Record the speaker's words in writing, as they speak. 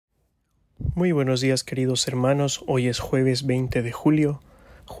Muy buenos días, queridos hermanos. Hoy es jueves 20 de julio,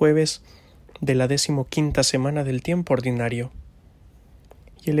 jueves de la 15ª semana del tiempo ordinario.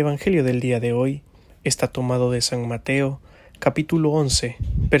 Y el Evangelio del día de hoy está tomado de San Mateo, capítulo 11,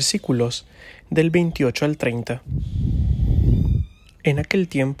 versículos del 28 al 30. En aquel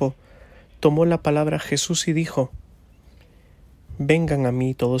tiempo tomó la palabra Jesús y dijo: Vengan a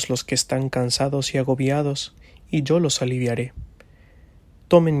mí todos los que están cansados y agobiados, y yo los aliviaré.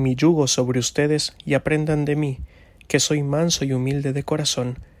 Tomen mi yugo sobre ustedes y aprendan de mí, que soy manso y humilde de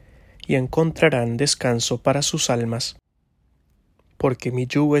corazón, y encontrarán descanso para sus almas. Porque mi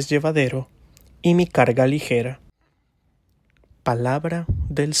yugo es llevadero y mi carga ligera. Palabra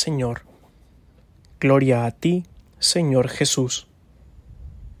del Señor. Gloria a ti, Señor Jesús.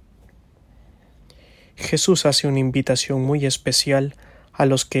 Jesús hace una invitación muy especial a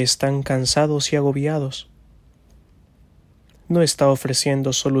los que están cansados y agobiados. No está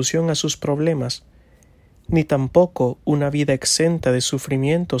ofreciendo solución a sus problemas, ni tampoco una vida exenta de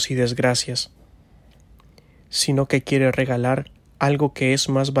sufrimientos y desgracias, sino que quiere regalar algo que es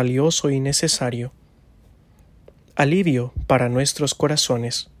más valioso y necesario: alivio para nuestros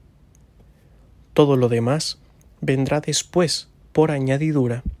corazones. Todo lo demás vendrá después por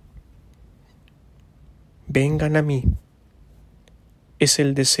añadidura. Vengan a mí. Es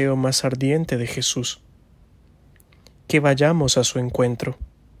el deseo más ardiente de Jesús. Que vayamos a su encuentro,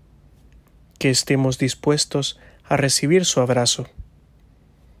 que estemos dispuestos a recibir su abrazo.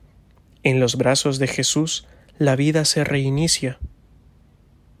 En los brazos de Jesús la vida se reinicia.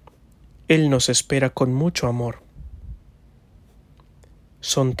 Él nos espera con mucho amor.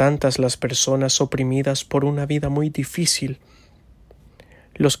 Son tantas las personas oprimidas por una vida muy difícil,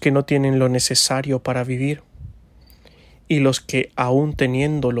 los que no tienen lo necesario para vivir, y los que, aun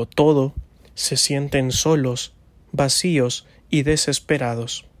teniéndolo todo, se sienten solos, vacíos y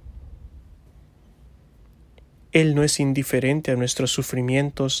desesperados. Él no es indiferente a nuestros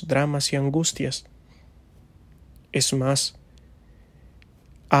sufrimientos, dramas y angustias. Es más,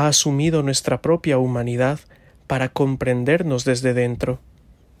 ha asumido nuestra propia humanidad para comprendernos desde dentro,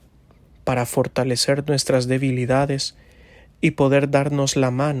 para fortalecer nuestras debilidades y poder darnos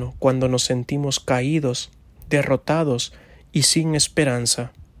la mano cuando nos sentimos caídos, derrotados y sin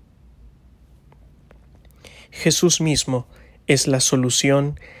esperanza. Jesús mismo es la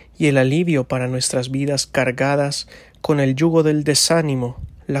solución y el alivio para nuestras vidas cargadas con el yugo del desánimo,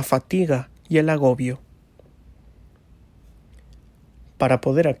 la fatiga y el agobio. Para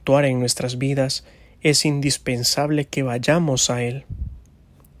poder actuar en nuestras vidas es indispensable que vayamos a Él,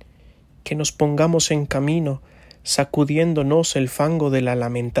 que nos pongamos en camino sacudiéndonos el fango de la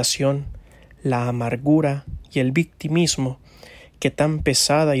lamentación, la amargura y el victimismo que tan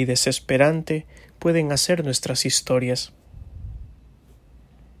pesada y desesperante pueden hacer nuestras historias.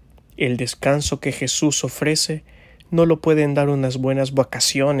 El descanso que Jesús ofrece no lo pueden dar unas buenas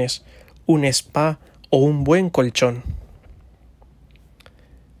vacaciones, un spa o un buen colchón.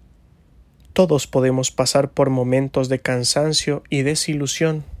 Todos podemos pasar por momentos de cansancio y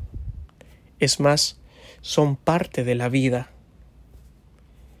desilusión. Es más, son parte de la vida.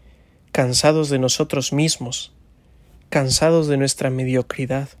 Cansados de nosotros mismos, cansados de nuestra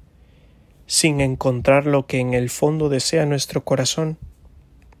mediocridad, sin encontrar lo que en el fondo desea nuestro corazón,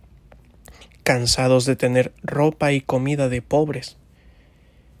 cansados de tener ropa y comida de pobres,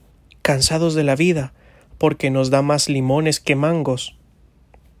 cansados de la vida porque nos da más limones que mangos,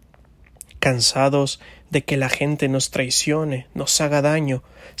 cansados de que la gente nos traicione, nos haga daño,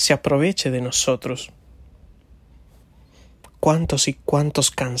 se aproveche de nosotros. ¿Cuántos y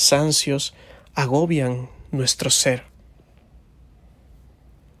cuántos cansancios agobian nuestro ser?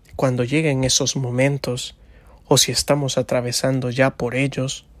 Cuando lleguen esos momentos, o si estamos atravesando ya por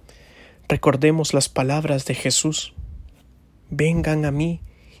ellos, recordemos las palabras de Jesús: Vengan a mí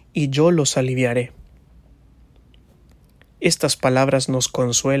y yo los aliviaré. Estas palabras nos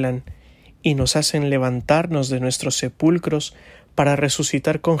consuelan y nos hacen levantarnos de nuestros sepulcros para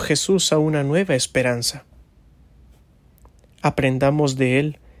resucitar con Jesús a una nueva esperanza. Aprendamos de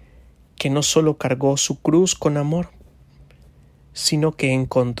Él que no solo cargó su cruz con amor, sino que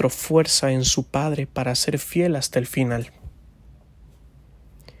encontró fuerza en su Padre para ser fiel hasta el final.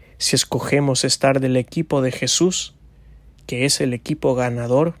 Si escogemos estar del equipo de Jesús, que es el equipo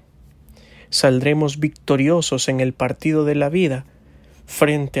ganador, saldremos victoriosos en el partido de la vida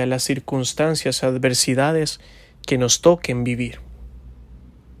frente a las circunstancias y adversidades que nos toquen vivir.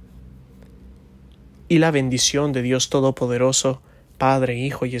 Y la bendición de Dios Todopoderoso, Padre,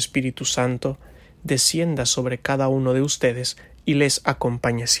 Hijo y Espíritu Santo, descienda sobre cada uno de ustedes y les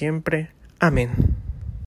acompañe siempre. Amén.